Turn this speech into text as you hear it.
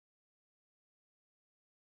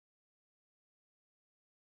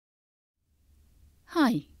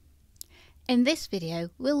Hi, in this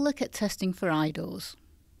video we'll look at testing for IDORs.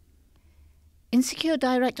 Insecure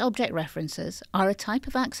direct object references are a type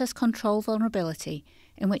of access control vulnerability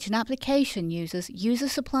in which an application uses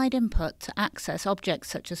user-supplied input to access objects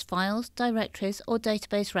such as files, directories or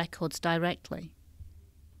database records directly.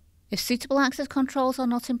 If suitable access controls are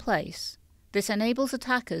not in place, this enables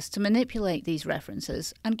attackers to manipulate these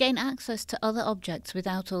references and gain access to other objects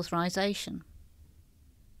without authorization.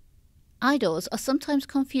 IDORs are sometimes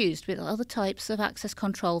confused with other types of access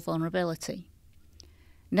control vulnerability.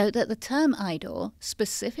 Note that the term IDOR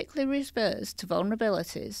specifically refers to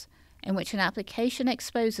vulnerabilities in which an application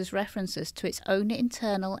exposes references to its own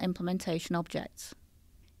internal implementation objects.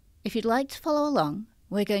 If you'd like to follow along,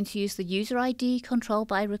 we're going to use the User ID Control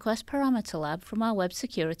by Request Parameter lab from our Web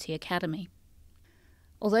Security Academy.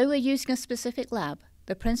 Although we're using a specific lab,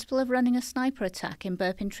 the principle of running a sniper attack in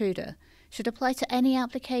Burp Intruder should apply to any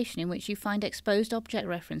application in which you find exposed object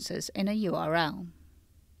references in a URL.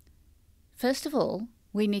 First of all,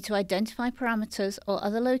 we need to identify parameters or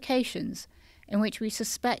other locations in which we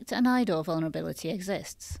suspect an IDOR vulnerability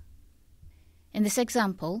exists. In this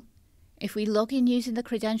example, if we log in using the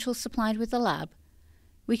credentials supplied with the lab,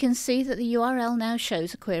 we can see that the URL now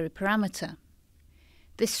shows a query parameter.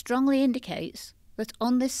 This strongly indicates that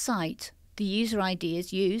on this site, the user ID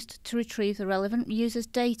is used to retrieve the relevant user's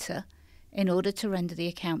data in order to render the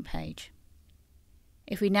account page.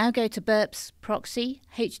 If we now go to Burp's Proxy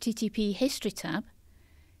HTTP History tab,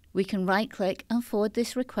 we can right-click and forward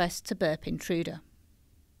this request to Burp Intruder.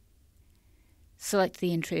 Select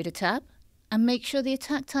the Intruder tab and make sure the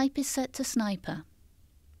attack type is set to Sniper.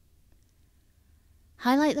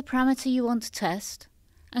 Highlight the parameter you want to test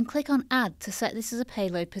and click on Add to set this as a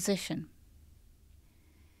payload position.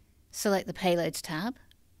 Select the Payloads tab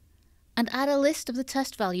and add a list of the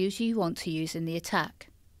test values you want to use in the attack.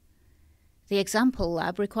 The example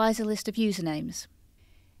lab requires a list of usernames.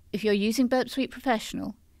 If you're using Burp Suite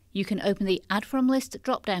Professional, you can open the Add From List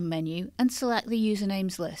drop-down menu and select the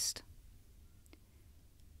usernames list.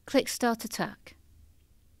 Click Start Attack.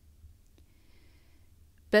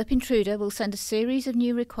 Burp Intruder will send a series of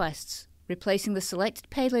new requests, replacing the selected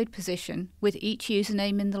payload position with each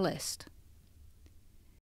username in the list.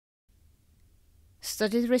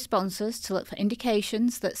 Study the responses to look for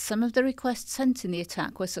indications that some of the requests sent in the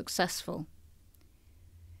attack were successful.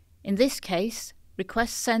 In this case,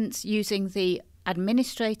 requests sent using the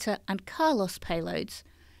Administrator and Carlos payloads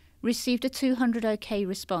received a 200 OK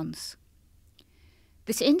response.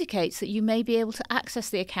 This indicates that you may be able to access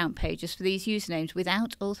the account pages for these usernames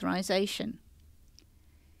without authorization.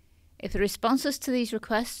 If the responses to these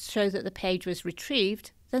requests show that the page was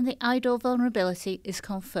retrieved, then the IDOR vulnerability is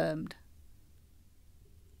confirmed.